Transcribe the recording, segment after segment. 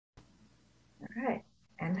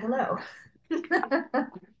And hello.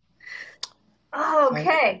 I,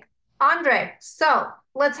 Okay, Andre. So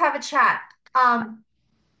let's have a chat. Um,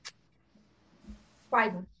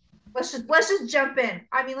 Biden. Let's just jump in.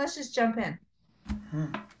 I mean, let's just jump in.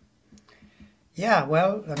 yeah,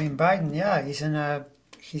 well, I mean, Biden, yeah,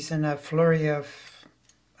 he's in a flurry of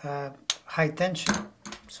uh, high tension.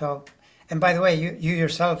 So, and by the way, you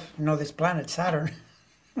yourself know this planet, Saturn.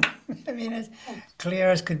 I mean, it's clear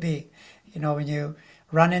as could be. When you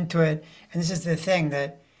run into it, and this is the thing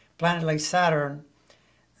that planet like Saturn,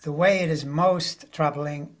 the way it is most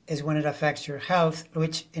troubling is when it affects your health,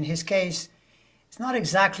 which in his case, it's not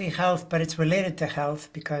exactly health, but it's related to health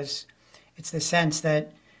because it's the sense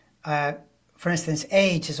that, uh, for instance,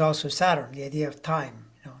 age is also Saturn, the idea of time.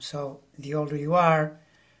 So the older you are,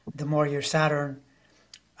 the more your Saturn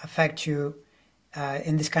affects you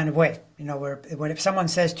in this kind of way. Where when if someone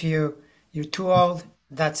says to you, "You're too old,"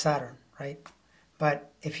 that's Saturn, right?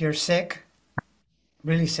 But if you're sick,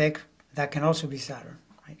 really sick, that can also be Saturn,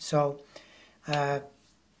 right? So uh,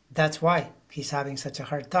 that's why he's having such a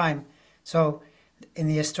hard time. So in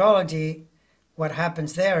the astrology, what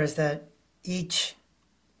happens there is that each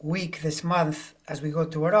week this month, as we go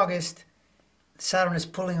toward August, Saturn is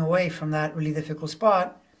pulling away from that really difficult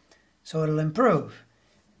spot, so it'll improve.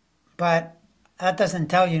 But that doesn't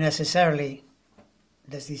tell you necessarily,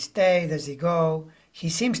 does he stay, does he go? He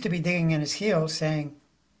seems to be digging in his heels, saying,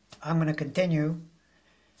 I'm going to continue.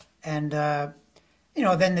 And,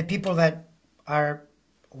 then the people that are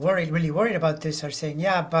really worried about this are saying,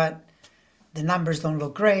 yeah, but the numbers don't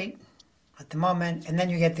look great at the moment. And then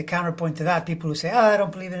you get the counterpoint to that, people who say, I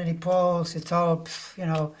don't believe in any polls. It's all,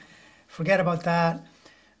 forget about that.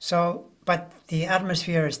 So, but the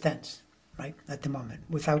atmosphere is tense, right, at the moment.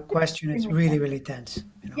 Without question, it's really, really tense.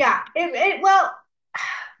 Yeah. Well,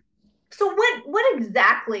 so what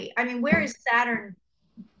exactly? I mean, where is Saturn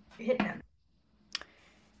hitting him?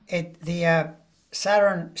 The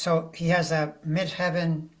Saturn, so he has a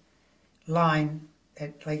midheaven line.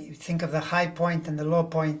 Like you think of the high point and the low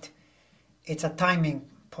point, it's a timing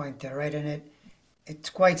point there, right? And it's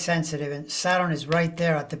quite sensitive. And Saturn is right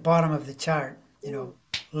there at the bottom of the chart, Ooh.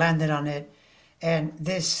 landed on it. And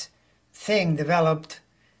this thing developed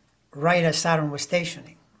right as Saturn was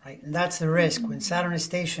stationing, right? And that's the risk. When Saturn is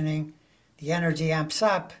stationing, the energy amps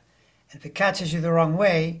up. And if it catches you the wrong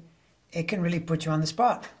way, it can really put you on the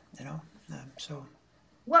spot, you know? So,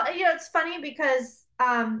 Well, it's funny because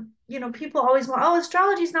people always want, oh,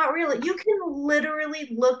 astrology is not real. You can literally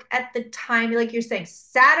look at the time, like you're saying,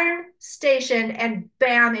 Saturn station, and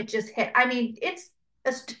bam, it just hit. I mean, it's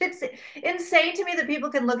insane to me that people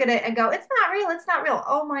can look at it and go, it's not real, it's not real.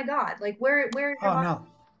 Oh my God. Like where in your oh, mind?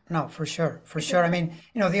 no, no, for sure, for It's just sure. I mean,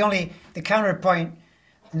 the counterpoint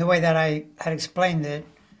in the way that I had explained it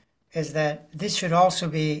is that this should also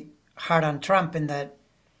be hard on Trump in that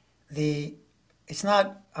the it's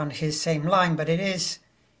not on his same line, but it is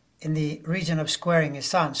in the region of squaring his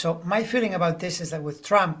sun. So my feeling about this is that with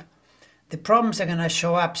Trump, the problems are going to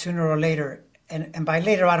show up sooner or later. And by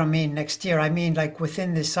later, I don't mean next year. I mean like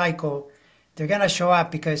within this cycle, they're going to show up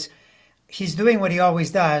because he's doing what he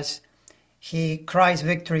always does. He cries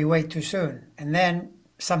victory way too soon. And then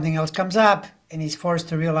something else comes up and he's forced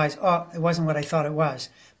to realize, oh, it wasn't what I thought it was.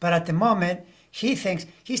 But at the moment, he thinks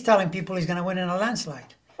he's telling people he's going to win in a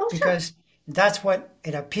landslide oh sure. because that's what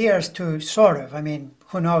it appears to sort of. I mean,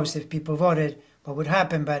 who knows if people voted, what would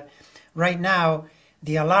happen? But right now,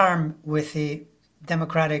 the alarm with the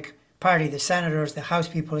Democratic Party, the senators, the House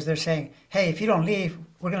people, is they're saying, hey, if you don't leave,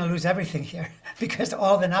 we're going to lose everything here because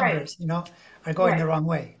all the Right, numbers, are going right. the wrong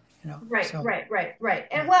way. Right, So right, right, right.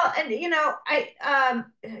 And yeah. well, and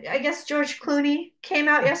I guess George Clooney came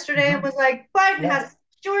out yesterday and Hmm. was like, Biden has Yes.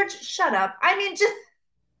 George, shut up. I mean, just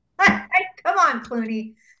come on,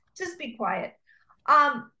 Clooney, just be quiet.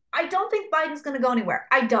 I don't think Biden's going to go anywhere.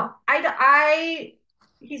 I don't.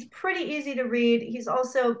 He's pretty easy to read. He's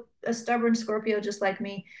also a stubborn Scorpio, just like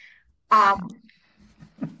me. Um,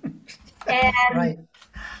 and Right.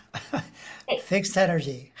 Fixed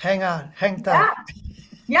energy. Hang on. Hang yeah, tough.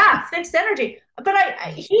 yeah, fixed energy. But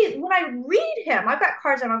when I read him, I've got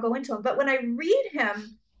cards and I'll go into him. But when I read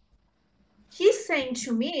him, he's saying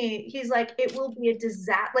to me, he's like, it will be a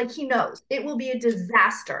disaster. Like he knows it will be a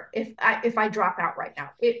disaster if I drop out right now.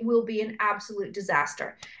 It will be an absolute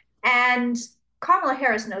disaster. And Kamala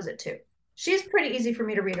Harris knows it too. She's pretty easy for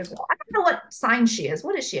me to read as well. I don't know what sign she is.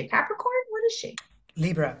 What is she? A Capricorn? What is she?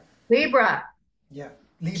 Libra. Libra. Yeah.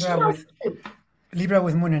 She Libra knows with it too. Libra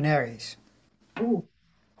with Moon in Aries. Ooh.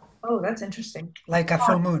 Oh, that's interesting. Like a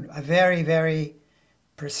full moon. A very, very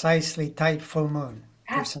precisely tight full moon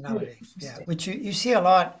That's really personality. Yeah. interesting. Which you see a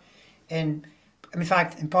lot in in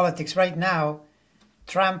fact, in politics right now,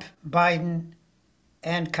 Trump, Biden,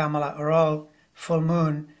 and Kamala are all full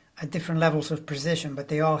moon at different levels of precision, but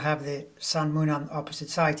they all have the sun moon on opposite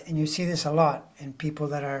sides. And you see this a lot in people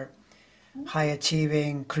that are high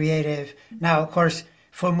achieving, creative. Now, of course,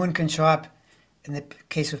 full moon can show up in the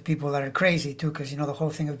case of people that are crazy too, because you know the whole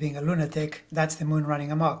thing of being a lunatic, that's the moon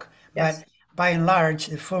running amok. Yes. But by and large,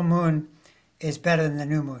 the full moon is better than the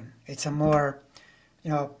new moon. It's a more,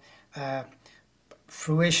 you know, uh,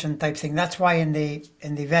 fruition type thing. That's why in the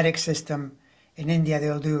Vedic system in India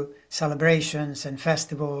they'll do celebrations and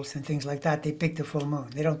festivals and things like that. They pick the full moon.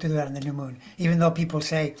 They don't do that on the new moon. Even though people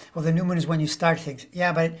say, well, the new moon is when you start things.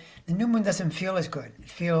 Yeah, but the new moon doesn't feel as good. It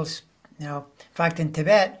feels, in fact, in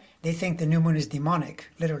Tibet they think the new moon is demonic.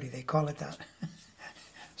 Literally, they call it that. Oh,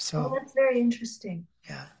 So that's very interesting.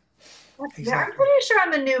 yeah, I'm exactly. pretty sure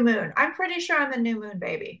I'm the new moon. I'm pretty sure I'm the new moon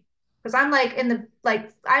baby. Because I'm like in the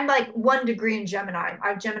like I'm like 1 degree in Gemini. I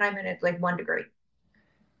have Gemini moon at like 1 degree.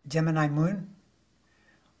 Gemini moon.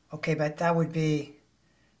 Okay, but that would be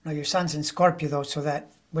no. Your sun's in Scorpio though, so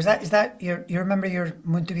that was that. Is that your? You remember your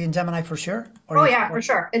moon to be in Gemini for sure, or Oh you? yeah, for Or,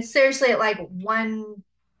 sure. It's seriously at like one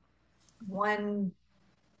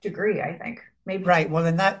degree, I think. Maybe two. right. Well,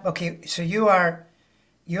 then that. Okay, so you are.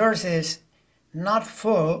 Yours is not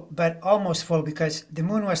full, but almost full because the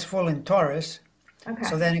moon was full in Taurus.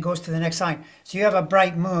 So Okay. then it goes to the next sign. So you have a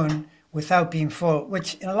bright moon without being full,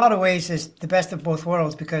 which in a lot of ways is the best of both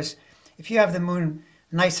worlds because if you have the moon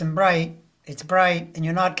nice and bright, it's bright and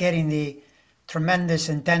you're not getting the tremendous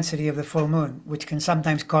intensity of the full moon, which can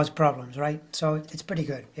sometimes cause problems, right? So it's pretty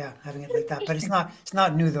good, yeah, having it like that. But Interesting. it's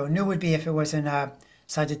not new though. New would be if it was in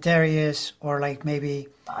Sagittarius or like maybe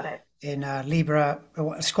Got it. in Libra.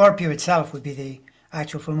 Scorpio itself would be the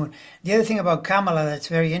actual full moon. The other thing about Kamala that's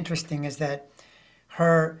very interesting is that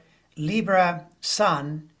her Libra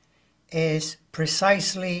sun is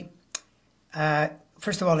precisely,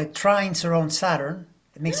 first of all, it trines her own Saturn.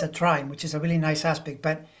 It makes a trine, which is a really nice aspect.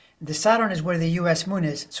 But the Saturn is where the US moon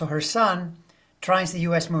is. So her sun trines the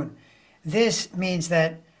US moon. This means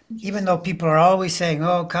that even though Interesting. people are always saying,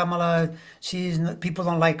 oh, Kamala, people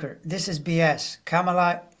don't like her, this is BS.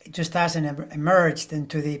 Kamala just hasn't emerged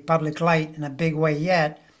into the public light in a big way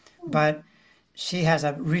yet, Hmm. but she has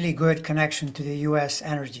a really good connection to the US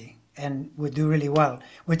energy and would do really well,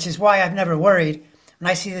 which is why I've never worried. When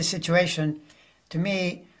I see this situation, to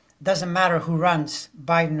me, it doesn't matter who runs,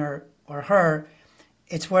 Biden or her.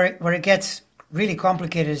 It's where it gets really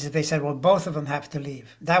complicated is if they said, well, both of them have to leave.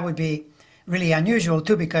 That would be really unusual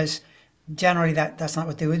too, because generally that's not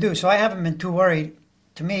what they would do. So I haven't been too worried.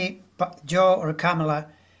 To me, Joe or Kamala,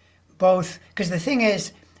 both, because the thing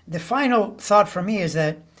is, the final thought for me is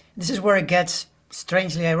that this is where it gets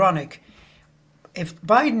strangely ironic. If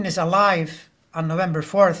Biden is alive on November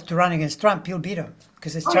 4th to run against Trump, he'll beat him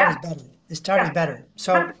because his Oh chart is yeah. better. His chart is Yeah. better.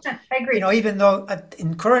 So, 100%. I agree. even though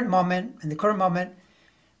in the current moment,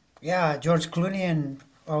 yeah, George Clooney and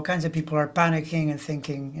all kinds of people are panicking and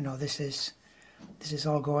thinking, this is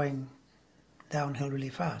all going downhill really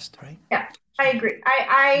fast, right? Yeah, I agree.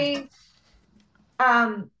 I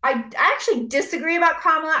actually disagree about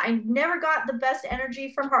Kamala. I never got the best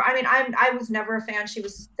energy from her. I mean, I was never a fan. She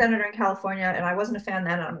was senator in California, and I wasn't a fan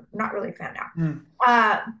then. I'm not really a fan now. Mm.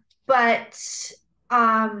 Uh, but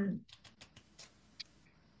um,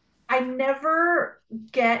 I never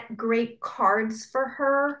get great cards for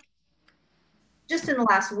her. Just in the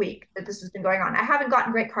last week that this has been going on, I haven't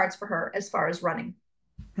gotten great cards for her as far as running.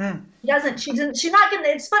 Mm. She's not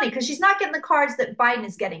getting, it's funny because she's not getting the cards that Biden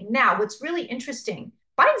is getting now. What's really interesting,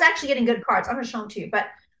 Biden's actually getting good cards. I'm going to show them to you. But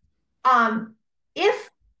if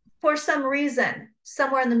for some reason,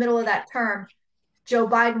 somewhere in the middle of that term, Joe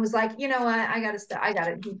Biden was like, you know what, I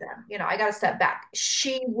gotta do them. I gotta step back.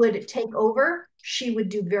 She would take over. She would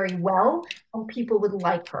do very well, and people would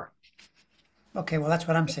like her. Okay, well, that's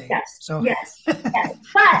what I'm saying. Yes, So, yes, yes.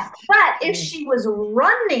 But if she was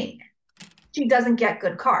running, she doesn't get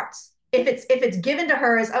good cards. If it's given to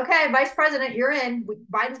her as okay, vice president, you're in.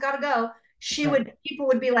 Biden's got to go. She right. would people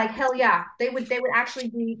would be like hell yeah. They would actually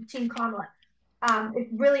be Team Kamala. It's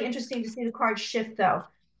really interesting to see the cards shift though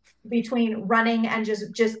between running and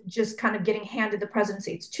just kind of getting handed the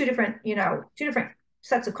presidency. It's two different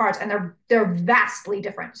sets of cards, and they're vastly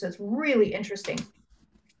different. So it's really interesting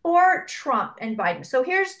for Trump and Biden. So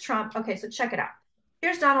here's Trump. Okay, so check it out.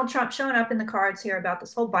 Here's Donald Trump showing up in the cards here about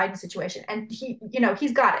this whole Biden situation. And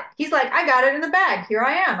he's got it. He's like, I got it in the bag. Here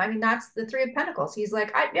I am. I mean, that's the Three of Pentacles. He's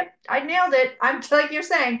like, yep, I nailed it. I'm like you're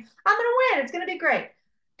saying, I'm gonna win. It's gonna be great.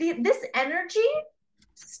 This energy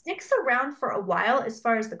sticks around for a while as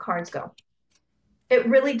far as the cards go. It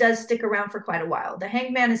really does stick around for quite a while. The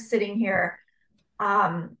hangman is sitting here.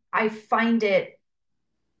 I find it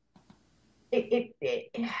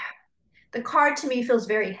the card to me feels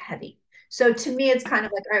very heavy. So to me, it's kind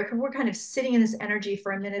of like, all right, we're kind of sitting in this energy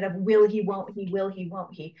for a minute of will he, won't he, will he,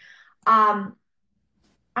 won't he. Um,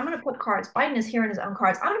 I'm going to put cards. Biden is here in his own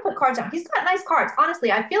cards. I'm going to put cards down. He's got nice cards.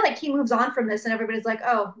 Honestly, I feel like he moves on from this and everybody's like,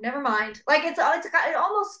 oh, never mind. Like it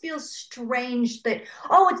almost feels strange that,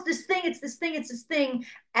 oh, it's this thing, it's this thing, it's this thing.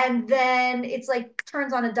 And then it's like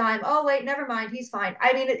turns on a dime. Oh, wait, never mind. He's fine.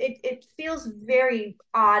 I mean, it feels very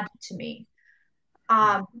odd to me.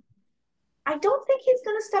 Um, I don't think he's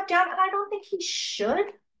going to step down, and I don't think he should,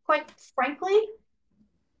 quite frankly.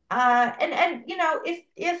 And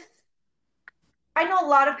if I know a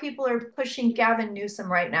lot of people are pushing Gavin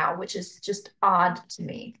Newsom right now, which is just odd to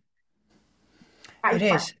me. I It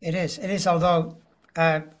find is, it is, it is. Although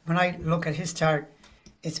when I look at his chart,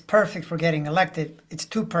 it's perfect for getting elected. It's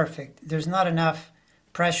too perfect. There's not enough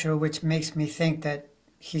pressure, which makes me think that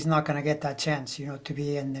he's not going to get that chance, to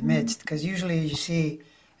be in the Mhm. midst. Because usually you see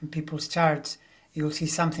in people's charts, you'll see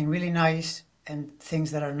something really nice and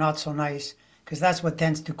things that are not so nice, because that's what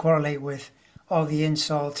tends to correlate with all the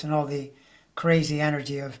insults and all the crazy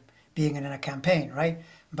energy of being in a campaign, right?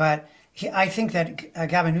 But I think that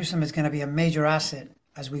Gavin Newsom is going to be a major asset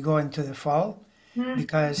as we go into the fall, Mhm.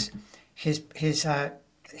 because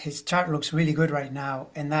his chart looks really good right now,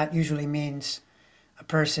 and that usually means a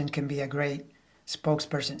person can be a great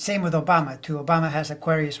spokesperson. Same with Obama too. Obama has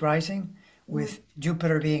Aquarius rising, Mhm. with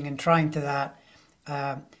Jupiter being in trine to that.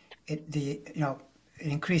 Uh, it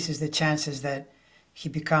increases the chances that he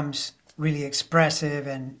becomes really expressive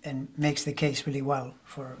and makes the case really well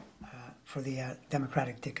for the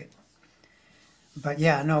Democratic ticket. But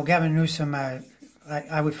yeah, no, Gavin Newsom,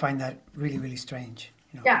 I would find that really, really strange.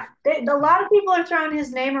 Yeah, a lot of people are throwing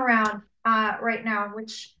his name around right now,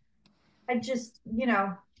 which I just,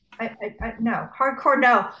 no, hardcore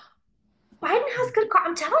no. Biden has good cards.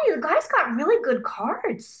 I'm telling you, the guy's got really good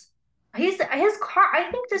cards. His car. I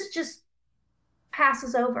think this just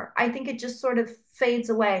passes over. I think it just sort of fades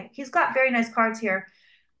away. He's got very nice cards here.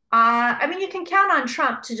 I mean, you can count on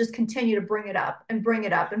Trump to just continue to bring it up and bring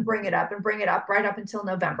it up and bring it up and bring it up right up until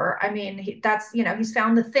November. I mean, that's he's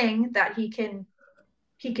found the thing that he can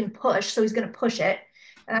push, so he's going to push it,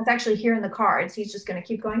 and that's actually here in the cards. He's just going to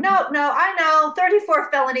keep going. No, no, I know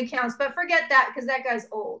 34 felony counts, but forget that because that guy's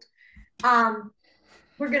old. Um,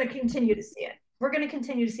 we're going to continue to see it. We're going to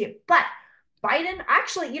continue to see it. But Biden,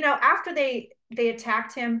 actually, after they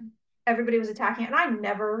attacked him, everybody was attacking it, and I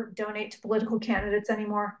never donate to political candidates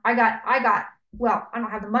anymore. I got well, I don't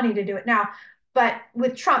have the money to do it now, but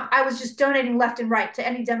with Trump, I was just donating left and right to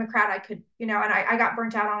any Democrat I could, and I got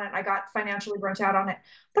burnt out on it. I got financially burnt out on it.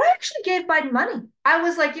 But I actually gave Biden money. I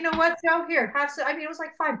was like, you know what, Joe, here, have some. I mean, it was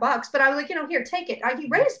like $5, but I was like, here, take it. He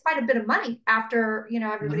raised quite a bit of money after,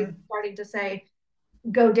 everybody was Hmm. starting to say,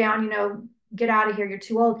 go down, get out of here, you're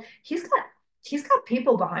too old. He's got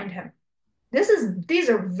people behind him. These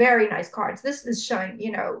are very nice cards. This is showing,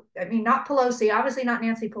 I mean, not Pelosi, obviously not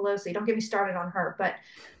Nancy Pelosi. Don't get me started on her, but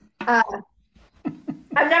uh,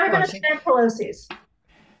 I've never been Well, a fan of Pelosi's.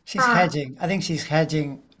 she's Uh, hedging. I think she's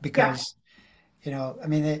hedging yeah, because, I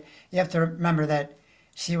mean, you have to remember that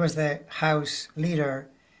she was the House leader,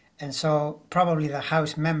 and so probably the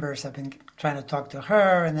House members have been trying to talk to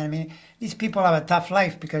her. And then, I mean, these people have a tough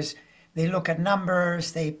life because they look at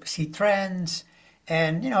numbers, they see trends,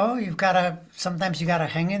 and sometimes you gotta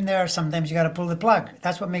hang in there, sometimes you gotta pull the plug.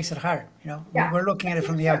 That's what makes it hard. yeah, We're looking at it this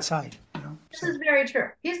from is the true. outside. This So is very true.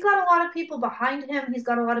 He's got a lot of people behind him. He's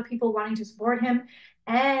got a lot of people wanting to support him,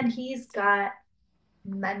 and he's got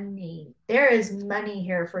money. There is money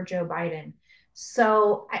here for Joe Biden.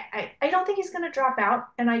 So I don't think he's going to drop out.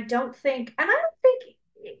 And I don't think,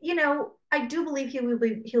 I do believe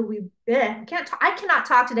he'll be, I cannot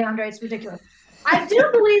talk today, Andre. It's ridiculous. I do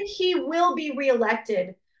believe he will be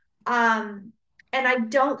reelected. Um, and I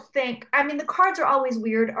don't think, I mean, the cards are always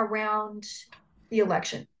weird around the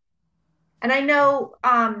election. And I know,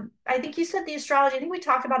 I think you said the astrology, I think we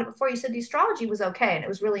talked about it before. You said the astrology was okay and it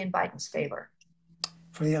was really in Biden's favor.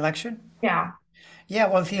 for the election. Yeah. Yeah,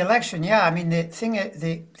 well, the election, yeah. I mean,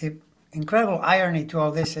 the incredible irony to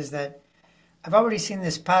all this is that I've already seen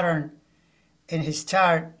this pattern in his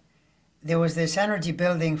chart. There was this energy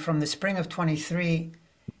building from the spring of 23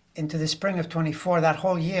 into the spring of 24. That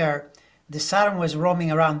whole year, the Saturn was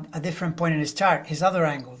roaming around a different point in his chart, his other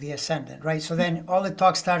angle, the ascendant, right? So then all the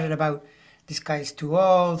talk started about this guy's too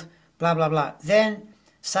old, blah, blah, blah. Then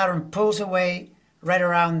Saturn pulls away right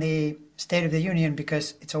around the State of the Union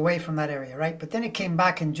because it's away from that area, right? But then it came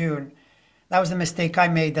back in June. That was the mistake I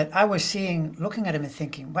made, that I was looking at him and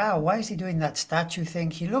thinking, wow, why is he doing that statue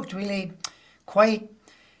thing? He looked really quite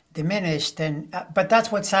diminished. And but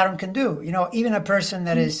that's what Saturn can do. Even a person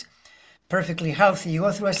that is perfectly healthy, you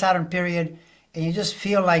go through a Saturn period, and you just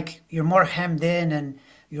feel like you're more hemmed in and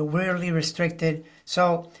you're weirdly restricted.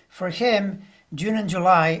 So for him, June and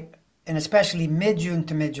July, and especially mid-June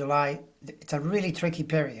to mid-July, it's a really tricky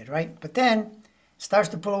period, right? But then it starts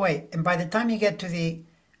to pull away. And by the time you get to the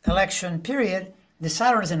election period, the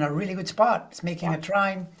Saturn is in a really good spot. It's making Yeah. a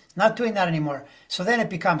trine, not doing that anymore. So then it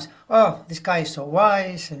becomes, oh, this guy is so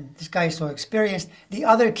wise and this guy is so experienced. The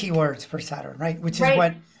other keywords for Saturn, right? Which is Right.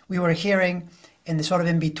 what we were hearing in the sort of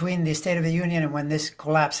in between the State of the Union and when this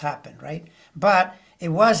collapse happened, right? But it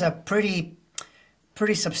was a pretty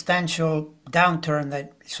substantial downturn.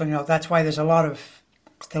 That's why there's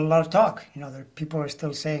still a lot of talk. People are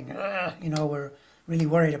still saying, we're really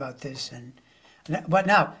worried about this. But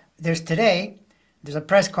now there's a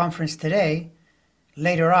press conference today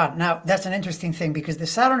later on. Now that's an interesting thing because the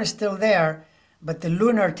Saturn is still there, but the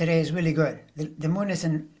lunar today is really good. The moon is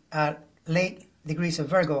in late degrees of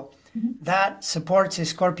Virgo. That supports his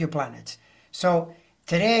Scorpio planets. So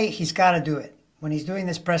today he's got to do it. When he's doing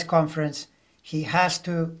this press conference, he has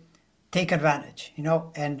to take advantage,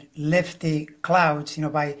 and lift the clouds,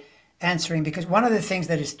 by answering. Because one of the things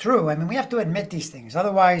that is true, I mean, we have to admit these things,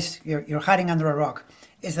 otherwise you're hiding under a rock,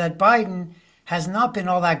 is that Biden has not been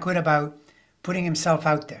all that good about putting himself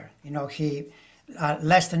out there. He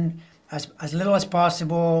less than as little as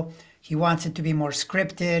possible. He wants it to be more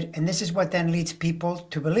scripted, and this is what then leads people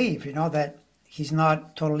to believe, that he's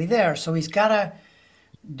not totally there. So he's got to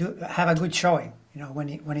have a good showing, when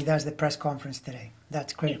he does the press conference today.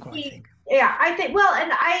 That's critical, I think. Yeah, I think, well,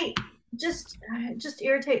 and I just it just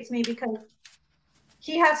irritates me because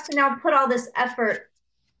he has to now put all this effort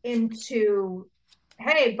into,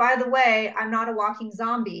 hey, by the way, I'm not a walking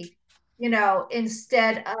zombie,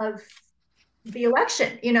 instead of the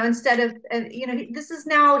election, instead of, this is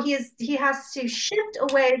now he has to shift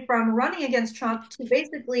away from running against Trump to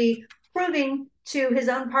basically proving to his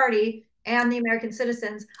own party and the American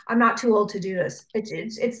citizens, I'm not too old to do this.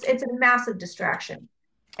 It's a massive distraction,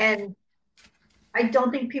 and I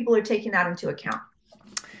don't think people are taking that into account.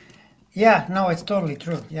 Yeah, no, it's totally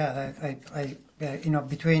true. Yeah,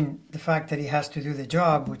 between the fact that he has to do the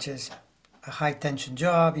job, which is a high tension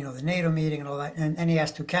job, the NATO meeting and all that, and he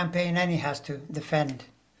has to campaign and he has to defend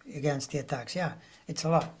against the attacks. Yeah, it's a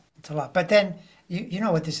lot. It's a lot. But then you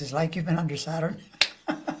know what this is like. You've been under Saturn.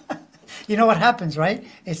 You know what happens, right?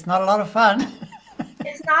 It's not a lot of fun.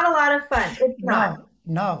 It's not a lot of fun. It's not.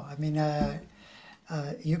 No, no. I mean,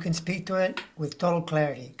 you can speak to it with total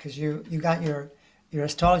clarity because you got your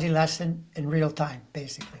astrology lesson in real time,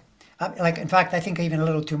 basically. Like, in fact, I think even a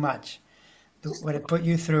little too much. What it put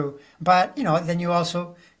you through. But then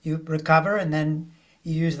you recover, and then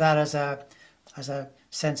you use that as a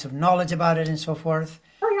sense of knowledge about it and so forth.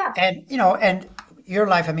 Oh yeah. And your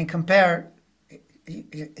life. I mean, compare.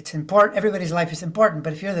 It's important. Everybody's life is important,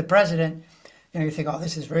 but if you're the president, you think, oh,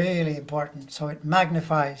 this is really important. So it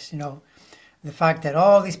magnifies, the fact that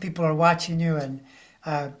all these people are watching you, and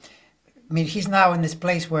I mean, he's now in this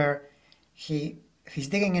place where if he's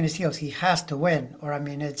digging in his heels, he has to win. Or I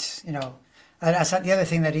mean, it's that's the other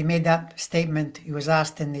thing that he made that statement. He was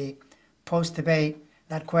asked in the post-debate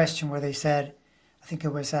that question where they said, I think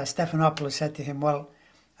it was Stephanopoulos said to him, well,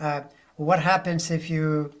 what happens if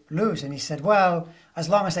you lose? And he said, well, as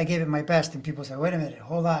long as I gave it my best. And people said, wait a minute,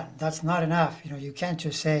 hold on, that's not enough. You can't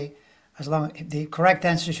just say, as long. The correct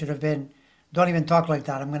answer should have been, don't even talk like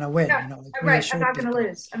that. I'm going to win. Yeah. Like Right. I'm reassure not going to people.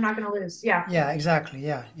 lose. I'm not going to lose. Yeah. Yeah, exactly.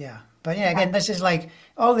 Yeah, yeah. But yeah, again, this is like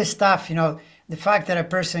all this stuff. The fact that a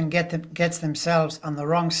person gets themselves on the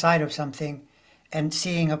wrong side of something, and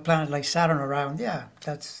seeing a planet like Saturn around. Yeah,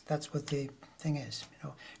 that's what the thing is.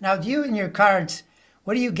 Now, do you in your cards,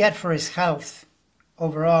 what do you get for his health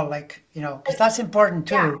overall? Like, because that's important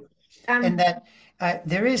Yeah. too. And Um, that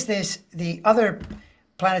there is the other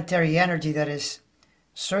planetary energy that is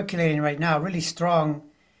circulating right now, really strong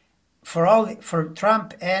for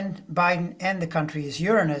Trump and Biden and the country is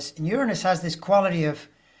Uranus. And Uranus has this quality of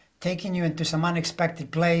taking you into some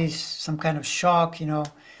unexpected place, some kind of shock,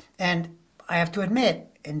 And I have to admit,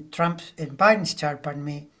 in Biden's chart, pardon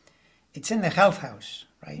me, it's in the health house,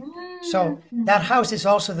 right? So that house is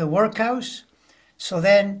also the work house. So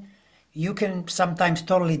then you can sometimes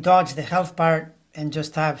totally dodge the health part and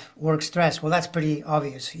just have work stress. Well, that's pretty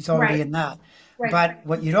obvious. He's already right. in that. Right. But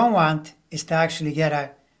what you don't want is to actually get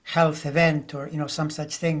a health event or some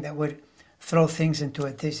such thing that would throw things into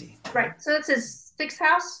a dizzy. Right. So it's his sixth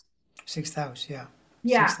house. Sixth house, yeah.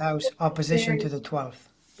 Yeah. Sixth house opposition Very. to the 12th.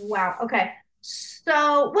 Wow. Okay.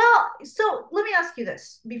 So let me ask you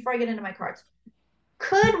this before I get into my cards.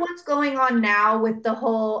 Could what's going on now with the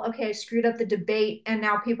whole, okay, I screwed up the debate and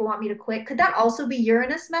now people want me to quit, could that also be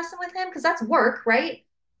Uranus messing with him? Because that's work, right?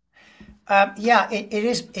 Yeah,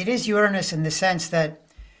 it is Uranus in the sense that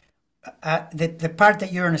the part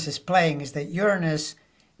that Uranus is playing is that Uranus,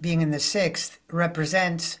 being in the sixth,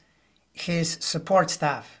 represents his support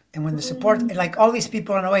staff. And when the support, Mm, like all these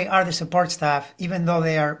people in a way are the support staff, even though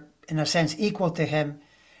they are in a sense equal to him,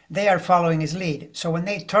 they are following his lead. So when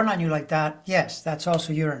they turn on you like that, yes, that's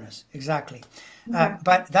also Uranus, exactly. okay.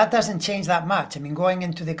 But that doesn't change that much. I mean, going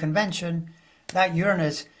into the convention, that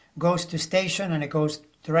Uranus goes to station and it goes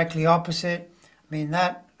directly opposite. I mean,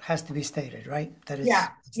 that has to be stated, right? That Yeah,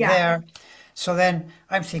 it's yeah, there. So then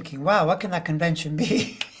I'm thinking, wow, what can that convention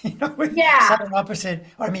be? With yeah. Saturn opposite,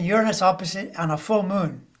 or I mean, Uranus opposite on a full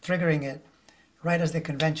moon, triggering it right as the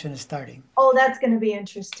convention is starting. Oh, that's going to be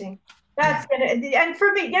interesting. Yeah. That's gonna, and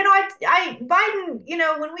for me,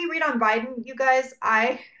 Biden, when we read on Biden, you guys,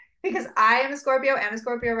 because I am a Scorpio and a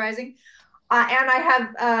Scorpio rising, and I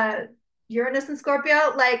have Uranus and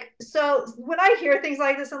Scorpio. Like, so when I hear things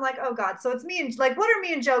like this, I'm like, oh God. So it's me and like, what are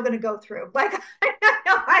me and Joe going to go through? Like,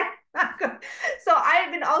 so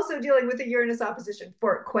I've been also dealing with the Uranus opposition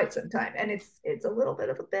for quite some time, and it's a little bit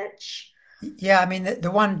of a bitch. Yeah, I mean,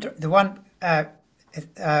 the one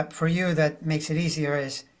for you that makes it easier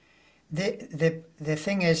is the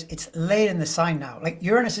thing is it's late in the sign now. Like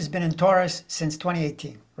Uranus has been in Taurus since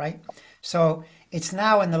 2018, right? So it's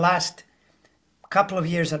now in the last couple of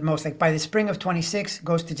years at most. Like by the spring of 26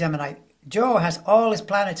 goes to Gemini. Joe has all his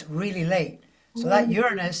planets really late. So that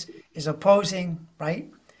Uranus is opposing, right,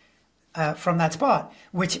 from that spot,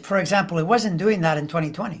 which, for example, it wasn't doing that in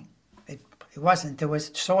 2020. It wasn't. It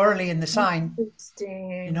was so early in the sign, you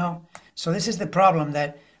Interesting. know. So this is the problem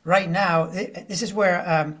that right now, this is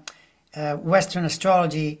where Western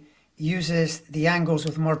astrology uses the angles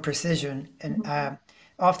with more precision. And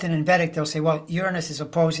often in Vedic, they'll say, well, Uranus is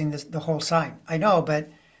opposing the whole sign. I know, but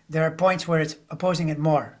there are points where it's opposing it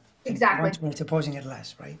more and Exactly. points where it's opposing it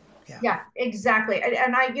less, right? Yeah. Yeah, exactly.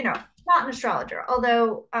 And I, not an astrologer,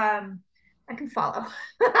 although I can follow.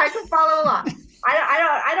 I can follow along.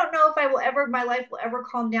 I don't know if my life will ever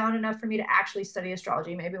calm down enough for me to actually study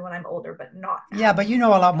astrology, maybe when I'm older, but not Yeah, now. but you know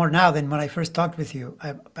a lot more now than when I first talked with you.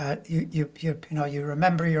 You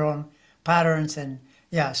remember your own patterns and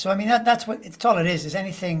yeah. So I mean that's what it's all it is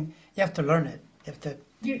anything you have to learn it. You have to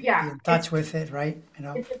Yeah, be in touch with it, right? You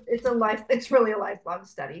know. it's really a lifelong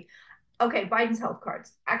study. Okay, Biden's health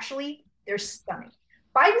cards. Actually, they're stunning.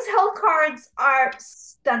 Biden's health cards are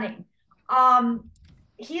stunning. Um,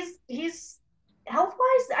 he's health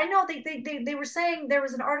wise. I know they were saying there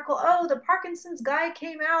was an article. Oh, the Parkinson's guy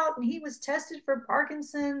came out and he was tested for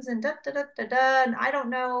Parkinson's and da da da da da. And I don't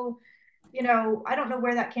know, I don't know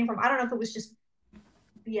where that came from. I don't know if it was just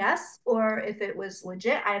BS or if it was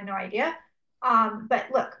legit. I have no idea. But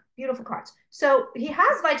look, beautiful cards. So he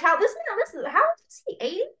has vitality. Listen. How old is he?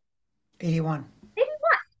 80? 81. Maybe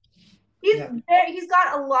he's Yeah. he's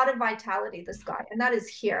got a lot of vitality, this guy, and that is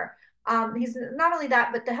here. He's not only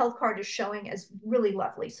that, but the health card is showing as really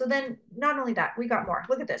lovely. So then, not only that, we got more.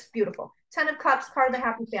 Look at this, beautiful. 10 of Cups, card of the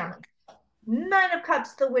happy family. 9 of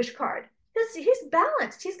Cups, the wish card. He's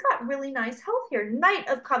balanced. He's got really nice health here. Knight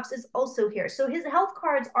of Cups is also here. So his health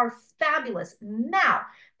cards are fabulous. Now,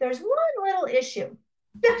 there's one little issue.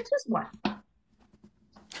 Yeah, just one.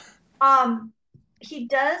 Um, he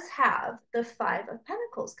does have the Five of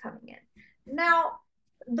Pentacles coming in. Now,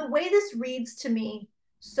 the way this reads to me,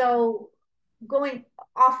 so going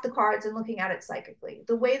off the cards and looking at it psychically,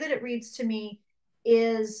 the way that it reads to me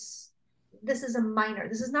is this is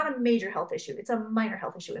not a major health issue. It's a minor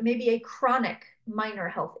health issue. It may be a chronic minor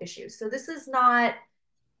health issue. So this is not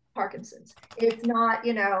Parkinson's. It's not,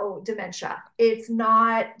 dementia. It's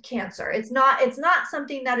not cancer. It's not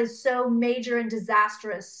something that is so major and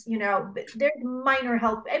disastrous, There's minor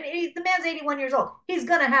health. I mean, the man's 81 years old. He's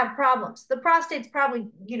going to have problems. The prostate's probably,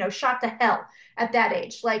 shot to hell at that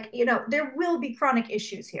age. Like, there will be chronic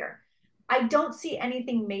issues here. I don't see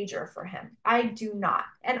anything major for him. I do not.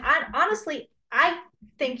 And honestly, I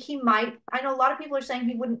think he might. I know a lot of people are saying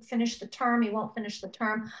he wouldn't finish the term. He won't finish the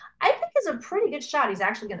term. I think it's a pretty good shot he's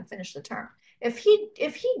actually going to finish the term. If he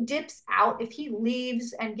dips out, if he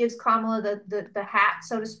leaves and gives Kamala the hat,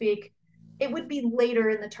 so to speak, it would be later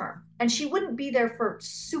in the term, and she wouldn't be there for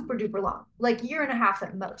super duper long, like a year and a half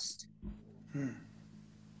at most.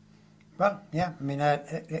 Well, yeah. I mean,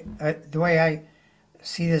 the way I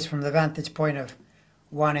see this from the vantage point of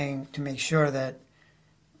wanting to make sure that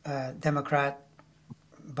Democrat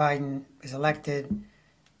Biden is elected,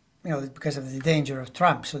 because of the danger of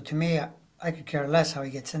Trump. So to me, I could care less how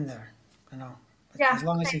he gets in there. You know, Yeah, as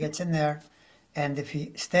long as he same. gets in there, And if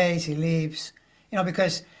he stays, he leaves.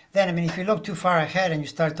 Because then, I mean, if you look too far ahead and you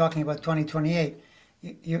start talking about 2028,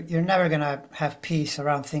 you're never going to have peace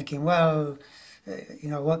around thinking, well,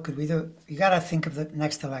 what could we do? You got to think of the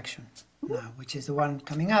next election now, which is the one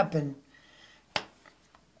coming up, and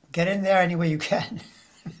get in there any way you can.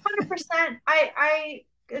 100%. I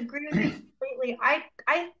agree with you completely.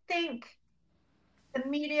 I think the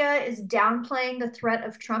media is downplaying the threat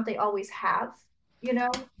of Trump. They always have.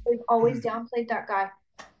 They've always downplayed that guy.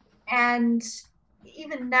 And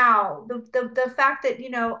even now, the fact that,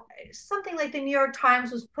 something like the New York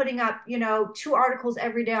Times was putting up, two articles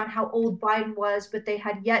every day on how old Biden was, but they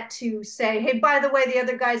had yet to say, hey, by the way, the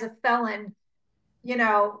other guy's a felon.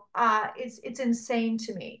 It's insane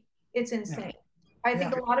to me. It's Yeah, insane. I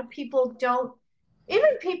think yeah, a lot of people don't,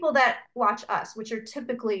 even people that watch us, which are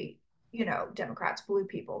typically, Democrats, blue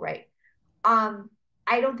people, right? Um,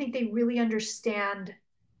 I don't think they really understand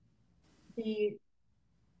the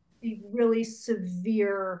really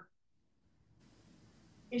severe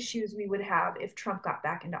issues we would have if Trump got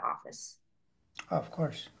back into office. of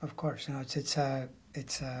course, of course.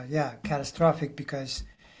 Yeah, catastrophic because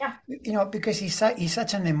Yeah. because he's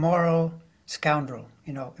such an immoral scoundrel.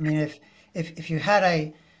 I mean, if you had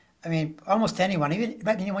I mean, almost anyone, even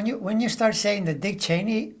but when you start saying that Dick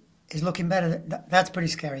Cheney is looking better, that's pretty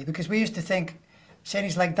scary because we used to think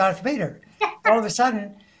Cheney's like Darth Vader. All of a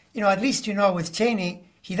sudden, at least with Cheney,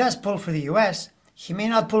 he does pull for the U.S. He may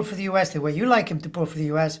not pull for the U.S. the way you like him to pull for the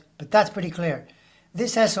U.S., but that's pretty clear.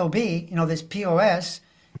 This SOB, this POS,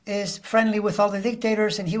 is friendly with all the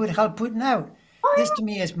dictators, and he would help Putin out. This Oh, to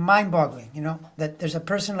me is mind-boggling, that there's a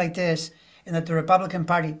person like this and that the Republican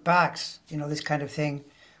Party backs, this kind of thing,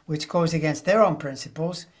 which goes against their own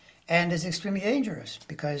principles and is extremely dangerous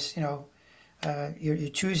because, you're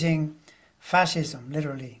choosing fascism,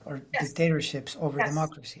 literally, or yeah. Yes. dictatorships over Yes.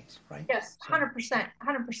 democracies, right? Yes. So, 100%.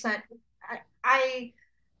 100%. I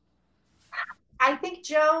I think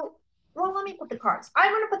Joe, well, let me put the cards.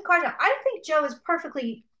 I'm going to put the cards down. I think Joe is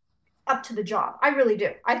perfectly up to the job. I really do.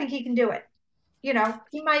 I think he can do it. He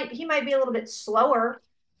might be a little bit slower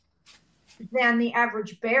than the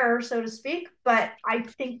average bear, so to speak, but I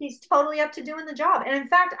think he's totally up to doing the job. And in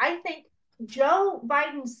fact, I think Joe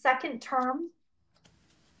Biden's second term,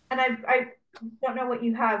 and I don't know what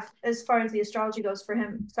you have as far as the astrology goes for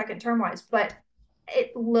him second term wise, but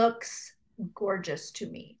it looks gorgeous to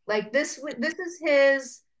me. Like this is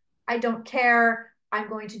his. I don't care. I'm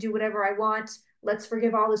going to do whatever I want. Let's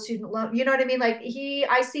forgive all the student loan. You know what I mean? Like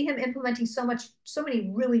I see him implementing so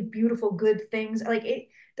many really beautiful, good things. Like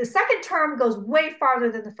the second term goes way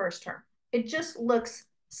farther than the first term. It just looks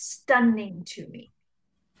stunning to me.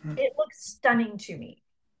 It looks stunning to me.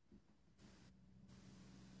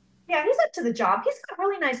 Yeah, he's up to the job. He's got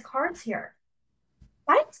really nice cards here.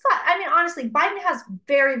 Biden's got, I mean, honestly, Biden has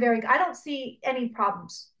very, very, I don't see any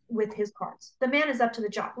problems with his cards. The man is up to the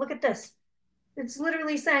job. Look at this. It's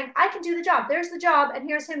literally saying, I can do the job. There's the job. And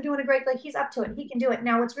here's him doing a great, like, he's up to it. He can do it.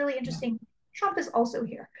 Now, what's really yeah. interesting, Trump is also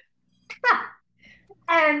here.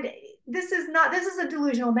 And this is a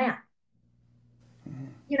delusional man.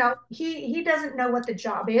 He doesn't know what the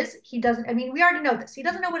job is. He doesn't, I mean, we already know this. He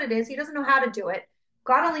doesn't know what it is. He doesn't know how to do it.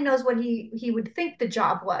 God only knows what he would think the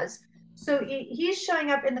job was. So he's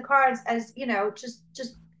showing up in the cards as,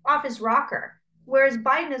 just off his rocker. Whereas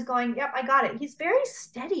Biden is going, yep, I got it. He's very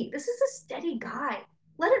steady. This is a steady guy.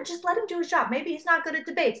 Let him do his job. Maybe he's not good at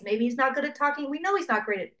debates. Maybe he's not good at talking. We know he's not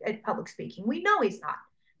great at public speaking. We know he's not.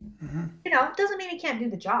 It doesn't mean he can't do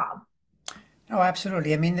the job. No,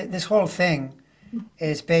 absolutely. I mean, this whole thing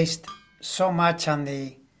is based so much on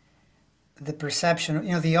the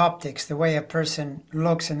perception, the optics, the way a person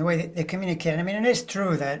looks and the way they communicate. I mean, it is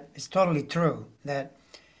true that it's totally true that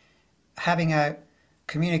having a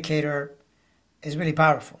communicator is really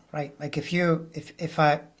powerful, right? Like if you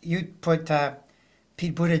put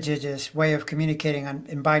Pete Buttigieg's way of communicating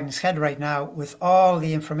in Biden's head right now with all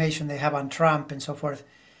the information they have on Trump and so forth,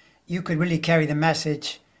 you could really carry the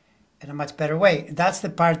message in a much better way. That's the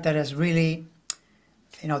part that has really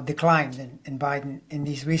declined in Biden in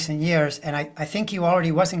these recent years. And I think he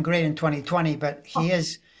already wasn't great in 2020, but he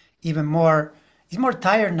is even more, he's more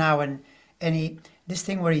tired now. And this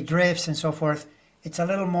thing where he drifts and so forth, it's a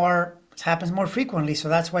little more, it happens more frequently. So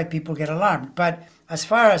that's why people get alarmed. But as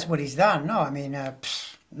far as what he's done, no, I mean,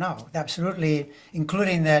 no, absolutely,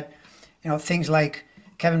 including that, things like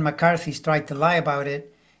Kevin McCarthy's tried to lie about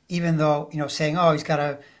it, even though, saying, oh, he's got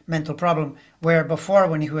a mental problem, where before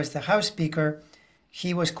when he was the House Speaker,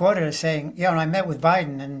 he was quoted as saying, yeah, and I met with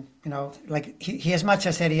Biden and, like he as much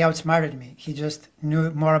as said he outsmarted me. He just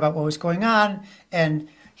knew more about what was going on and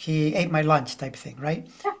he ate my lunch type thing, right?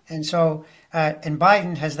 And so And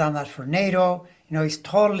Biden has done that for NATO. You know, he's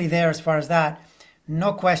totally there as far as that.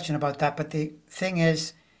 No question about that. But the thing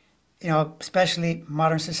is, you know, especially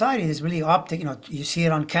modern society is really optic. You know, you see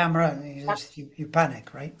it on camera and you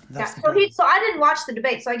panic, right? Yeah. That's the So problem. I didn't watch the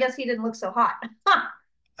debate, so I guess he didn't look so hot. Huh.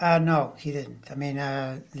 No, he didn't. I mean,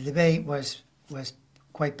 the debate was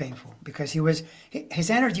quite painful because his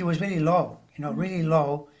energy was really low. You know, really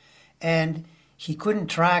low, and he couldn't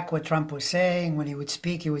track what Trump was saying. When he would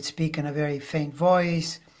speak in a very faint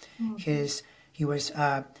voice. Mhm. His he was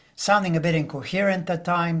sounding a bit incoherent at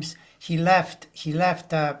times. He left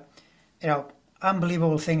you know,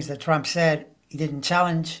 unbelievable things that Trump said. He didn't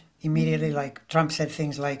challenge immediately. Mhm. Like Trump said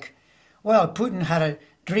things like, "Well, Putin had a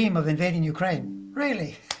dream of invading Ukraine."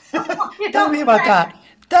 Really? You Tell know, me about that.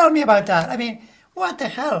 Tell me about that. I mean, what the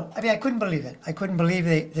hell? I mean, I couldn't believe it. I couldn't believe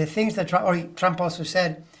the things that Trump, Trump also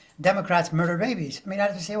said, Democrats murder babies. I mean, I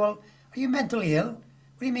had to say, well, are you mentally ill?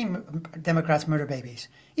 What do you mean Democrats murder babies?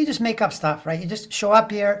 You just make up stuff, right? You just show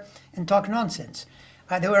up here and talk nonsense.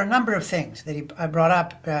 There were a number of things that he brought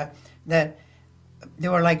up that they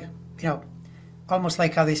were like, you know, almost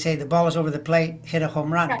like how they say the ball is over the plate, hit a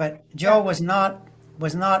home run. yeah, But yeah, Joe was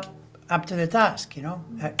not up to the task, you know,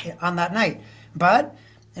 on that night. But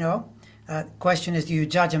you know, question is, do you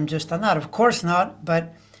judge him just on that? Of course not.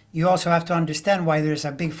 But you also have to understand why there's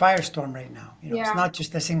a big firestorm right now. You know, it's yeah, not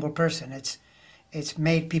just a single person. It's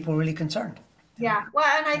made people really concerned. You know. yeah. Well,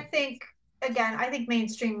 and I think again, I think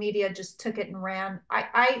mainstream media just took it and ran.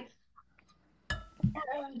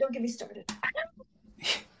 Don't get me started.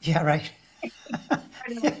 Yeah, right.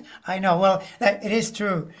 I know. I know. Well, it is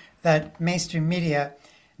true that mainstream media,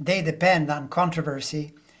 they depend on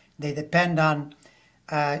controversy. They depend on,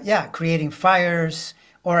 yeah, creating fires,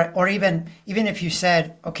 or even if you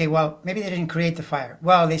said, okay, well, maybe they didn't create the fire.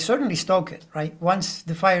 Well, they certainly stoke it, right? Once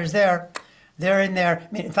the fire's there, they're in there.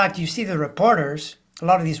 I mean, in fact, you see the reporters, a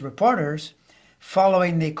lot of these reporters,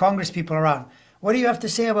 following the Congress people around. What do you have to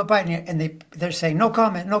say about Biden? And they're saying no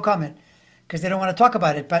comment, no comment, because they don't want to talk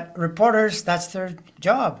about it. But reporters, that's their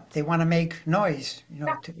job. They want to make noise. You know,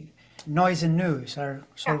 Yeah, noise and news are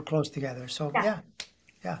yeah, sort of close together. So yeah. yeah,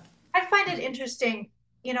 yeah. I find it interesting.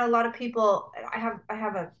 You know, a lot of people. I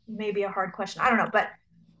have a maybe a hard question. I don't know, but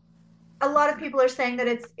a lot of people are saying that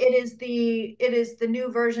it is the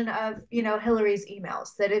new version of Hillary's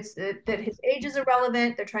emails, that that his age is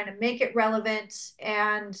irrelevant. They're trying to make it relevant,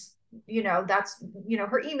 and that's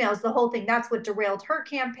her emails, the whole thing, that's what derailed her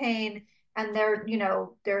campaign, and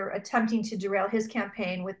they're attempting to derail his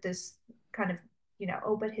campaign with this kind of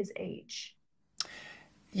oh, but his age.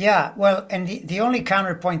 Yeah, well, and the only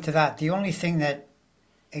counterpoint to that, the only thing that,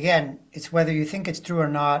 again, it's whether you think it's true or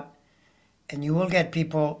not, and you will get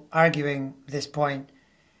people arguing this point.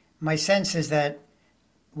 My sense is that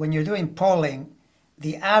when you're doing polling,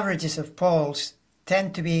 the averages of polls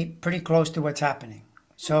tend to be pretty close to what's happening.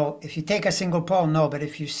 So if you take a single poll, no, but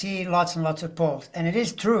if you see lots and lots of polls, and it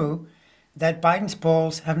is true that Biden's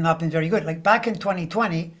polls have not been very good. Like back in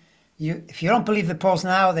 2020, if you don't believe the polls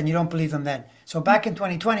now, then you don't believe them then. So back in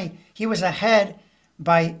 2020, he was ahead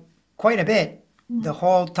by quite a bit the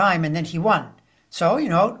whole time, and then he won. So,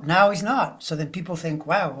 now he's not. So then people think,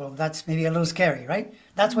 wow, well, that's maybe a little scary, right?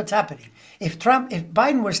 That's what's happening. If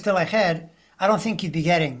Biden were still ahead, I don't think you'd be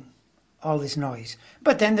getting all this noise.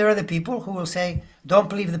 But then there are the people who will say, don't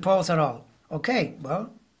believe the polls at all. Okay,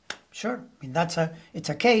 well, sure. I mean, it's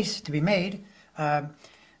a case to be made.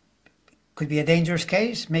 Could be a dangerous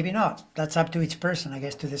case, maybe not. That's up to each person, I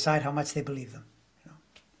guess, to decide how much they believe them.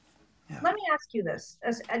 Yeah. Let me ask you this,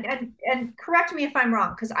 and correct me if I'm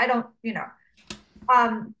wrong, because I don't,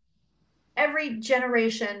 um, every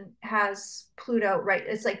generation has Pluto, right?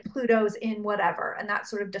 It's like Pluto's in whatever, and that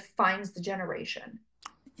sort of defines the generation.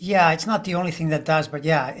 Yeah, it's not the only thing that does, but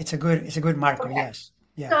yeah, it's a good marker. Okay. Yes.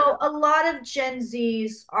 Yeah. So a lot of Gen Z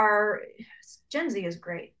is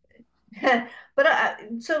great. But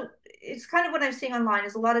so it's kind of what I'm seeing online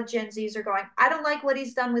is a lot of Gen Zs are going, I don't like what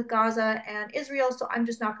he's done with Gaza and Israel, so I'm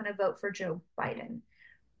just not going to vote for Joe Biden.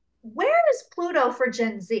 Where is Pluto for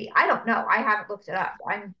Gen Z? I don't know. I haven't looked it up.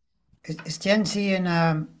 I'm Is Gen Z in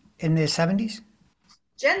the 70s?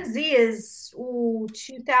 Gen Z is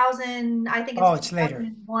 2000, I think it's Oh, it's later.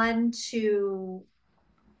 2001 to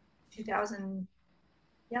 2000.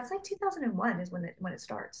 Yeah, it's like 2001 is when it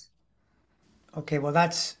starts. Okay, well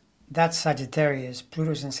that's Sagittarius.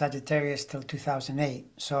 Pluto's in Sagittarius till 2008.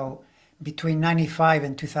 So between 95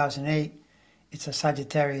 and 2008, it's a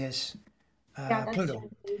Sagittarius Yeah, that's Pluto. Gen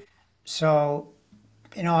Z. So,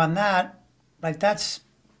 on that, like that's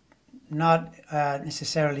not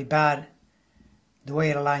necessarily bad the way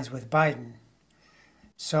it aligns with Biden.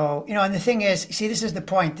 So, and the thing is, see, this is the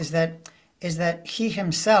point, is that is that he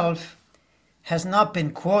himself has not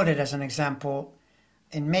been quoted as an example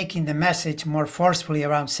in making the message more forcefully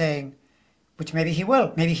around saying, which maybe he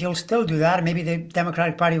will, maybe he'll still do that, and maybe the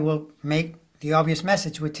Democratic Party will make the obvious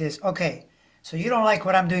message, which is, okay, so you don't like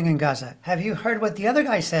what I'm doing in Gaza. Have you heard what the other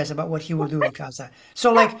guy says about what he will do in Gaza?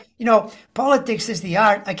 So, Yeah, like, politics is the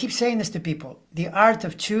art. I keep saying this to people, the art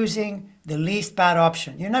of choosing the least bad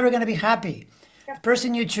option. You're never going to be happy. yeah, The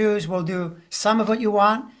person you choose will do some of what you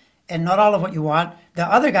want and not all of what you want. The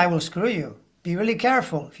other guy will screw you. Be really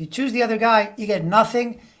careful. If you choose the other guy, you get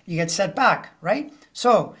nothing, you get set back, right?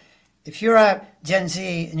 So, if you're a Gen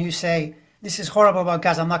Z and you say, this is horrible about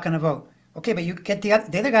Gaza, I'm not going to vote. Okay, but you get the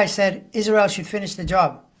other guy said Israel should finish the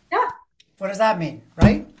job. yeah, What does that mean,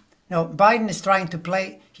 right? No, Biden is trying to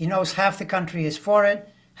play. He knows half the country is for it,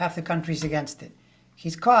 half the country is against it.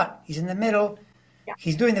 He's caught. He's in the middle. yeah.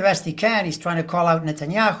 He's doing the best he can. He's trying to call out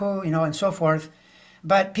Netanyahu, and so forth.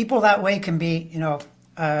 But people that way can be,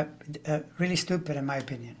 really stupid, in my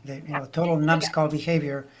opinion. Total numbskull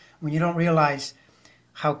behavior when you don't realize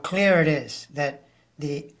how clear it is that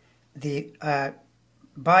the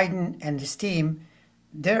Biden and his team,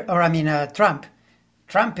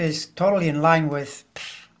 Trump is totally in line with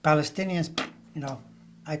Palestinians.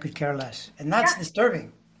 I could care less, and that's Yeah.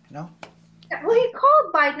 disturbing. Yeah. Well, he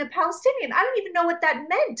called Biden a Palestinian. I don't even know what that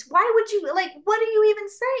meant. Why would you like? What are you even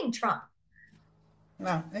saying, Trump?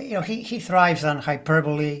 Well, he thrives on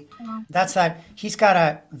hyperbole. Oh. That's that. He's got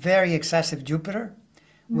a very excessive Jupiter,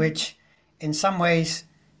 Mm. which in some ways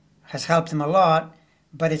has helped him a lot,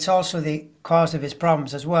 but it's also the cause of his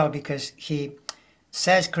problems as well because he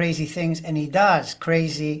says crazy things and he does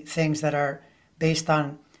crazy things that are based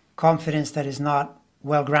on confidence that is not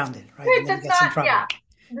well grounded, right? Right, And then he that's gets in not. trouble. Yeah.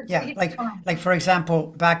 Yeah, like for example,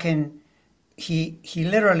 back in he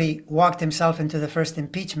literally walked himself into the first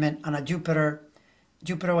impeachment on a Jupiter.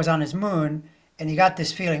 Jupiter was on his moon, and he got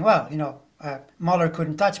this feeling. Well, Mueller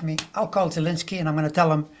couldn't touch me. I'll call Zelensky, and I'm going to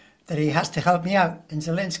tell him that he has to help me out. And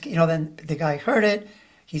Zelensky, then the guy heard it.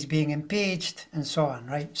 He's being impeached, and so on,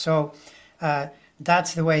 right? So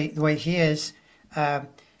that's the way he is. And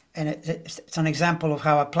it's an example of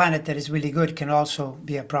how a planet that is really good can also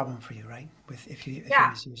be a problem for you, right? If you Yeah,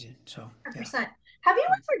 misuse it. So yeah. 100%. Have you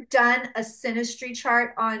ever done a synastry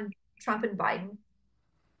chart on Trump and Biden?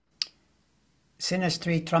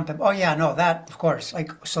 Sinistry, Trump. Oh yeah, no, that of course.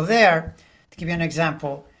 Like so, there to give you an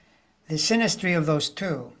example, the synastry of those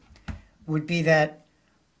two would be that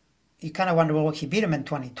you kind of wonder, well, he beat him in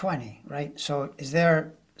 2020, right? So is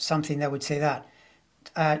there something that would say that?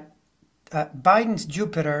 Uh, Biden's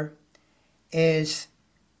Jupiter is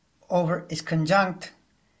is conjunct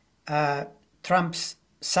Trump's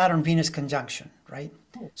Saturn Venus conjunction, right?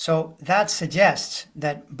 So that suggests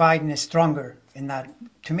that Biden is stronger in that.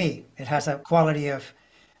 To me, it has a quality of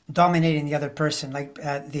dominating the other person. Like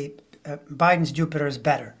the Biden's Jupiter is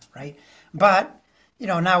better, right? But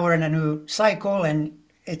now we're in a new cycle, and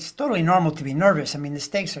it's totally normal to be nervous. I mean, the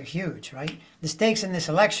stakes are huge, right? The stakes in this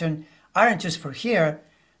election aren't just for here;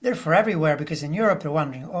 they're for everywhere. Because in Europe, they're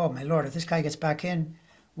wondering, "Oh my Lord, if this guy gets back in,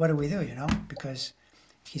 what do we do?" Because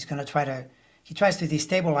he's going to he tries to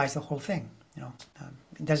destabilize the whole thing.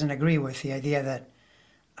 He doesn't agree with the idea that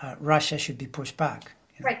Russia should be pushed back.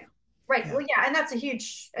 Right. Right. Yeah. Well, yeah, and that's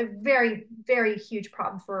a very, very huge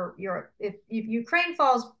problem for Europe. If Ukraine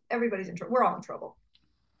falls, everybody's in trouble. We're all in trouble.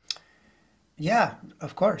 Yeah,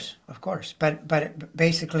 of course. But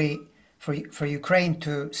basically, for Ukraine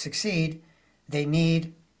to succeed, they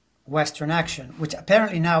need Western action, which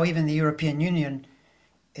apparently now even the European Union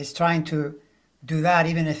is trying to do that,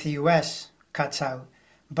 even if the U.S. cuts out.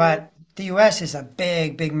 But the U.S. is a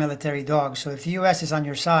big, big military dog. So if the U.S. is on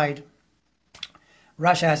your side,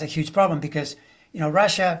 Russia has a huge problem because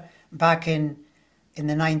Russia back in the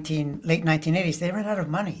late 1980s they ran out of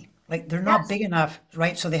money. Like they're not Yes. big enough,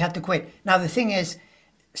 right? So they had to quit. Now the thing is,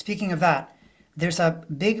 speaking of that, there's a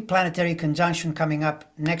big planetary conjunction coming up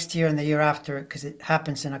next year and the year after because it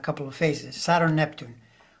happens in a couple of phases. Saturn Neptune,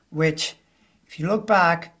 which if you look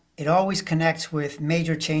back, it always connects with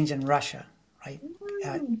major change in Russia, right?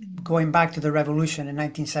 Uh, Mm. Going back to the revolution in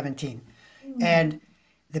 1917, Mm. and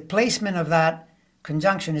the placement of that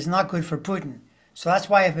conjunction is not good for Putin. So that's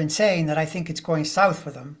why I've been saying that I think it's going south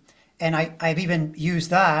for them. And I've even used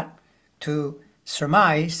that to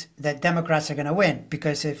surmise that Democrats are going to win.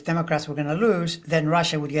 Because if Democrats were going to lose, then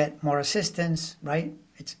Russia would get more assistance, right?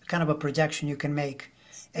 It's kind of a projection you can make.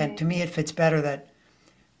 And to me, it fits better that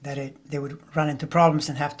they would run into problems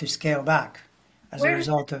and have to scale back as a Where does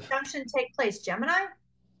the result of. conjunction take place? Gemini?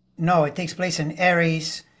 No, it takes place in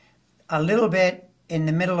Aries, a little bit in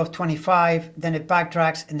the middle of 25, then it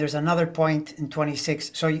backtracks, and there's another point in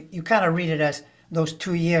 26. So you kind of read it as those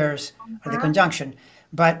 2 years are the Huh? conjunction.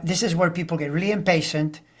 But this is where people get really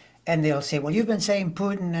impatient, and they'll say, well, you've been saying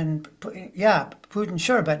Putin, and yeah, Putin,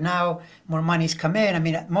 sure, but now more money's come in. I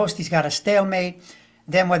mean, at most he's got a stalemate.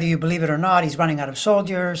 Then, whether you believe it or not, he's running out of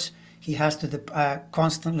soldiers. He has to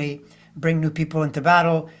constantly bring new people into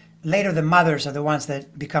battle. Later, the mothers are the ones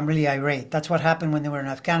that become really irate. That's what happened when they were in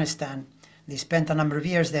Afghanistan. They spent a number of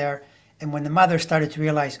years there, and when the mother started to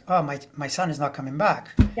realize, oh, my son is not coming back,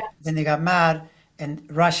 Yeah. then they got mad, and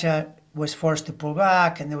Russia was forced to pull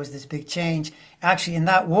back, and there was this big change. Actually, in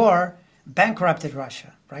that war, bankrupted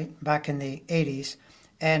Russia, right, back in the 80s.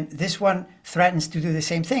 And this one threatens to do the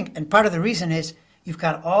same thing. And part of the reason is you've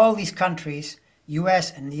got all these countries,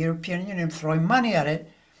 US and the European Union, throwing money at it.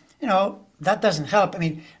 That doesn't help. I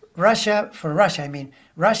mean, Russia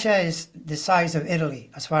is the size of Italy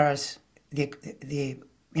as far as I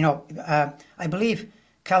believe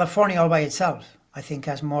California all by itself, I think,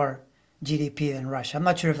 has more GDP than Russia. I'm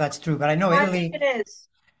not sure if that's true, but I know I think Italy, it is.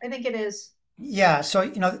 I think it is. yeah. So,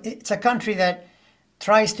 it's a country that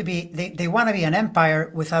tries to be, they want to be an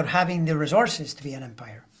empire without having the resources to be an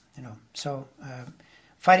empire, So,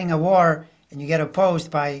 fighting a war and you get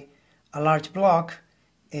opposed by a large bloc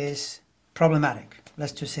is problematic.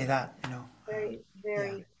 Let's just say that. Very, Yeah,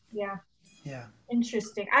 very, yeah. yeah.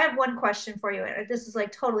 Interesting. I have one question for you, and this is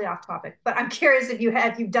like totally off topic, but I'm curious if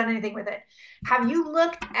you've done anything with it. Have you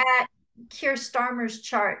looked at Keir Starmer's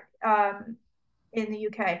chart in the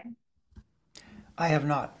UK? I have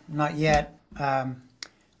not yet.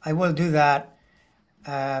 I will do that,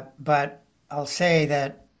 but I'll say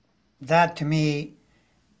that to me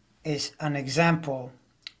is an example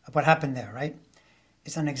of what happened there, right?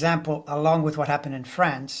 It's an example, along with what happened in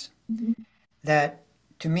France, Mhm. that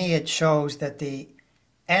to me it shows that the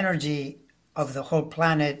energy of the whole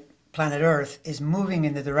planet Earth, is moving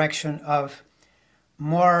in the direction of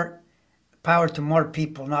more power to more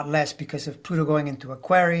people, not less, because of Pluto going into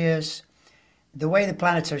Aquarius. The way the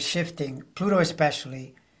planets are shifting, Pluto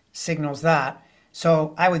especially, signals that.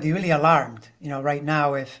 So I would be really alarmed, right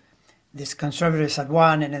now, if this conservatives had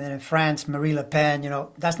won, and then in France, Marie Le Pen,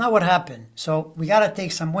 that's not what happened. So we got to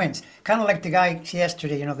take some wins. Kind of like the guy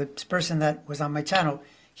yesterday, this person that was on my channel,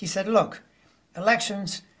 he said, look,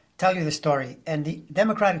 elections tell you the story. And the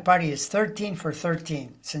Democratic Party is 13 for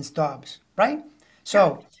 13 since Dobbs, right? Yeah.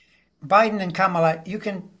 So Biden and Kamala, you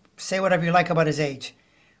can say whatever you like about his age.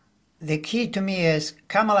 The key to me is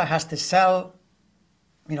Kamala has to sell,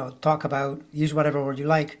 talk about, use whatever word you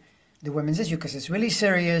like, the women's issue, because it's really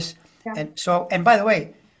serious. Yeah. And by the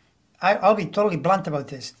way, I'll be totally blunt about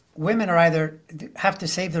this. Women are either have to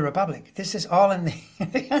save the republic. This is all in the,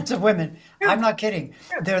 in the hands of women. True. I'm not kidding.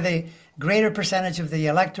 True. They're the greater percentage of the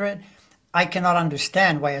electorate. I cannot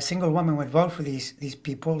understand why a single woman would vote for these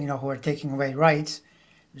people, who are taking away rights.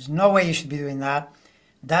 There's no way you should be doing that.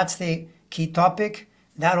 That's the key topic.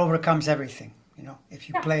 That overcomes everything, if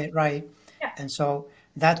you Yeah. play it right. Yeah. And so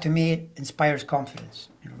that to me inspires confidence,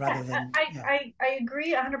 rather Yeah, than, yeah. I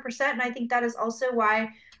agree 100%. And I think that is also why,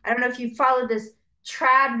 I don't know if you followed this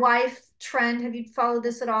trad wife trend. Have you followed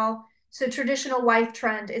this at all? So traditional wife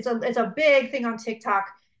trend. It's a big thing on TikTok.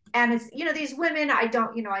 And it's, these women, I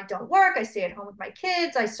don't work. I stay at home with my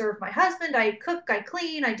kids. I serve my husband. I cook, I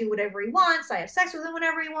clean, I do whatever he wants. I have sex with him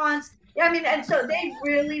whenever he wants. Yeah, I mean, and so they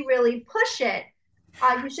really, really push it.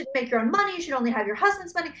 You should make your own money. You should only have your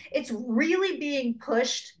husband's money. It's really being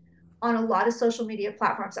pushed on a lot of social media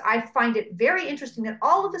platforms. I find it very interesting that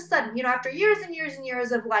all of a sudden, after years and years and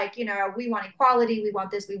years of like, we want equality, we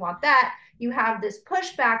want this, we want that, you have this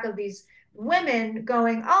pushback of these women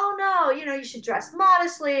going, oh no, you should dress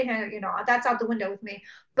modestly, and that's out the window with me.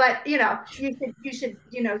 But you should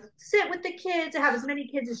sit with the kids and have as many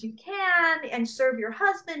kids as you can and serve your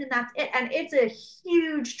husband, and that's it. And it's a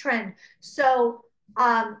huge trend. So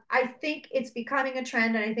I think it's becoming a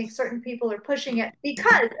trend, and I think certain people are pushing it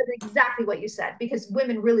because of exactly what you said. Because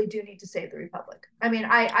women really do need to save the republic. I mean,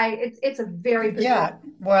 it's a very bizarre. Yeah,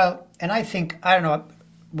 well, and I think, I don't know,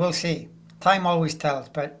 we'll see. Time always tells,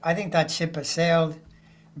 but I think that ship has sailed.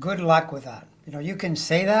 Good luck with that. You can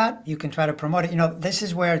say that, you can try to promote it. This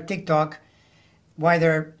is where TikTok, why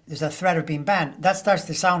there's a threat of being banned. That starts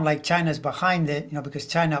to sound like China's behind it, because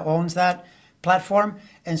China owns that platform.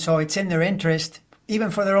 And so it's in their interest, even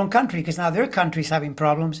for their own country, because now their country's having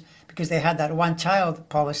problems because they had that one-child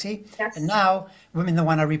policy. And Yes. now women don't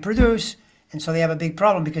want to reproduce. And so they have a big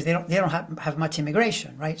problem because they don't have much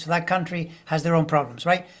immigration, right? So that country has their own problems,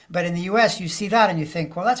 right? But in the US, you see that and you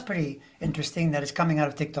think, well, that's pretty interesting that it's coming out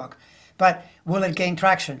of TikTok. But will it gain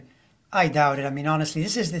traction? I doubt it. I mean, honestly,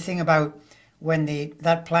 this is the thing about when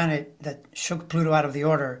that planet that shook Pluto out of the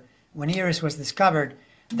order, when Eris was discovered,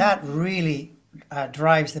 that really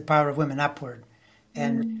drives the power of women upward.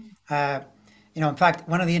 And Mm. uh, in fact,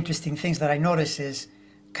 one of the interesting things that I notice is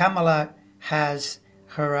Kamala has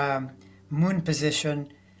her moon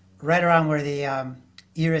position right around where the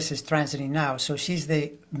Eris is transiting now. So she's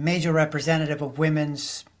the major representative of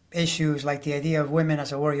women's issues, like the idea of women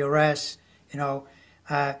as a warrioress, you know.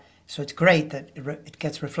 Uh, so it's great that it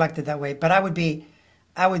gets reflected that way. But I would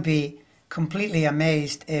be completely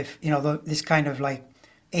amazed if, this kind of like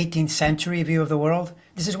 18th century view of the world.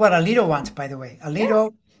 This is what Alito wants, by the way.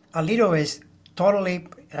 Yes. Alito is totally,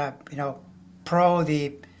 pro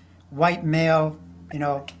the white male, you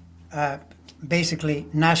know, uh, basically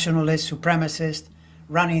nationalist, supremacist,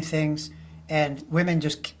 running things, and women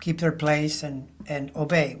just keep their place and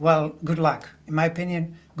obey. Well, good luck. In my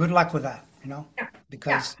opinion, good luck with that, Yeah. Yeah.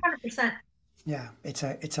 because 100%. yeah,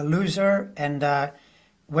 it's a loser, and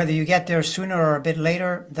whether you get there sooner or a bit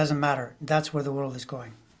later doesn't matter. That's where the world is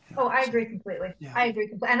going. Oh, I So agree completely. yeah, I agree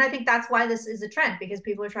completely. And I think that's why this is a trend because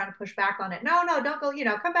people are trying to push back on it. No, no, don't go,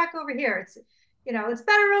 come back over here. It's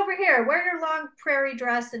better over here. Wear your long prairie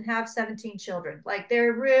dress and have 17 children. Like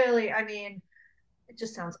they're really, I mean, it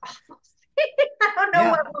just sounds awful. I don't know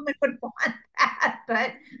yeah, what woman would want that,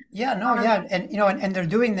 but yeah, no, yeah, and they're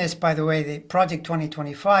doing this, by the way, the Project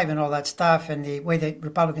 2025 and all that stuff, and the way that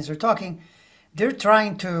Republicans are talking, they're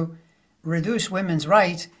trying to reduce women's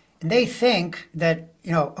rights, and they think that,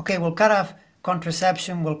 okay, we'll cut off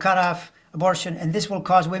contraception, we'll cut off abortion, and this will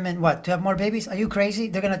cause women what, to have more babies? Are you crazy?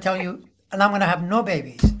 They're going to tell you, and I'm going to have no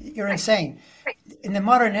babies. You're right, insane. right. In the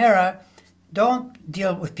modern era, don't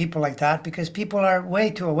deal with people like that because people are way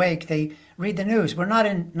too awake. They read the news. We're not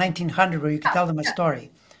in 1900 where you can No, tell them a no,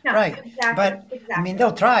 story. no, Right. exactly, But I mean,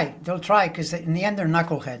 exactly. they'll try because in the end they're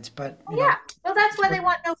knuckleheads. But Oh, yeah. Well, that's why so- they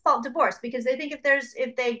want no fault divorce because they think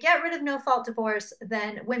if they get rid of no fault divorce,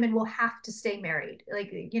 then women will have to stay married.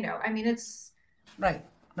 Like, I mean, it's right,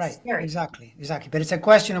 right, scary. exactly, exactly. But it's a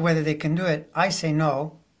question of whether they can do it. I say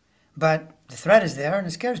no, but the threat is there and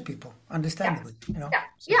it scares people, Yeah. understandably. Yeah.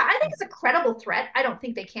 So Yeah. I think it's a credible threat. I don't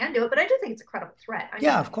think they can do it, but I do think it's a credible threat. I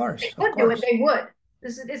yeah, mean, of if they course, of could do it, course. they would.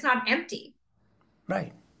 It's not empty.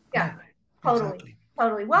 Right, Yeah. right, Totally. exactly.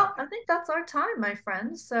 Totally. Yeah. Well, I think that's our time, my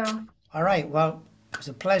friends. So, All right. Well, it was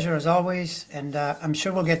a pleasure as always, and I'm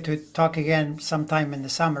sure we'll get to talk again sometime in the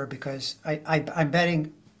summer because I'm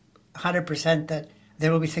betting 100% that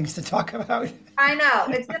there will be things to talk about. I know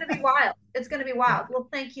it's going to be wild. It's going to be wild. Well,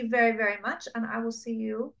 thank you very, very much. And I will see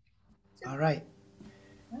you soon. All right.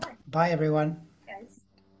 All right. Bye, everyone.